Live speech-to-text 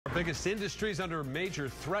Biggest industries under major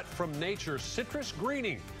threat from nature, citrus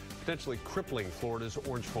greening, potentially crippling Florida's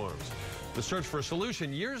orange farms. The search for a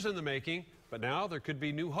solution years in the making, but now there could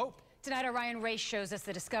be new hope. Tonight, our Ryan Race shows us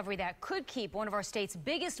the discovery that could keep one of our state's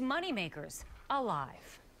biggest moneymakers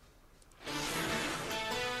alive.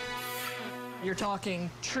 You're talking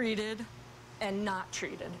treated and not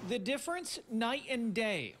treated. The difference, night and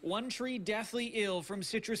day. One tree deathly ill from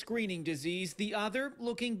citrus greening disease, the other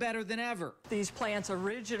looking better than ever. These plants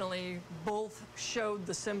originally both showed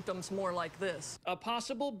the symptoms more like this. A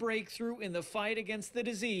possible breakthrough in the fight against the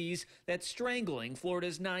disease that's strangling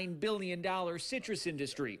Florida's $9 billion citrus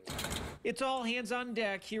industry. It's all hands on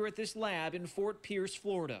deck here at this lab in Fort Pierce,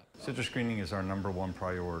 Florida. Citrus greening is our #1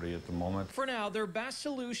 priority at the moment. For now, their best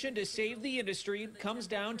solution to save the industry comes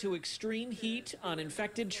down to extreme heat on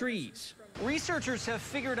infected trees. Researchers have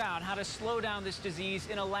figured out how to slow down this disease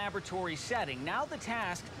in a laboratory setting. Now the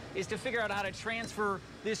task is to figure out how to transfer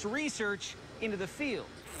this research into the field.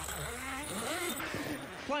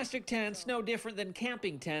 Plastic tents, no different than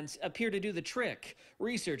camping tents, appear to do the trick.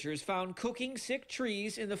 Researchers found cooking sick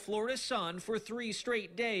trees in the Florida sun for 3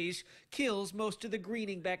 straight days kills most of the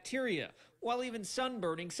greening bacteria, while even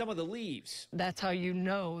sunburning some of the leaves. That's how you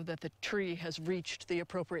know that the tree has reached the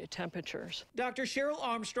appropriate temperatures. Dr. Cheryl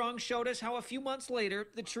Armstrong showed us how a few months later,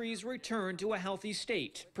 the trees returned to a healthy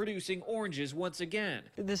state, producing oranges once again.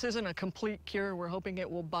 This isn't a complete cure. We're hoping it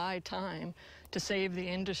will buy time to save the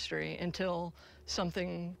industry until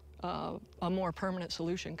something, a more permanent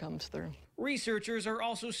solution comes through. Researchers are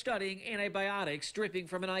also studying antibiotics dripping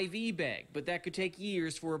from an IV bag, but that could take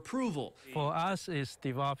years for approval. For us, it's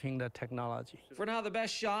developing the technology. For now, the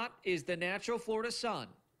best shot is the natural Florida sun.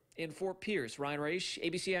 In Fort Pierce, Ryan Race,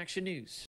 ABC Action News.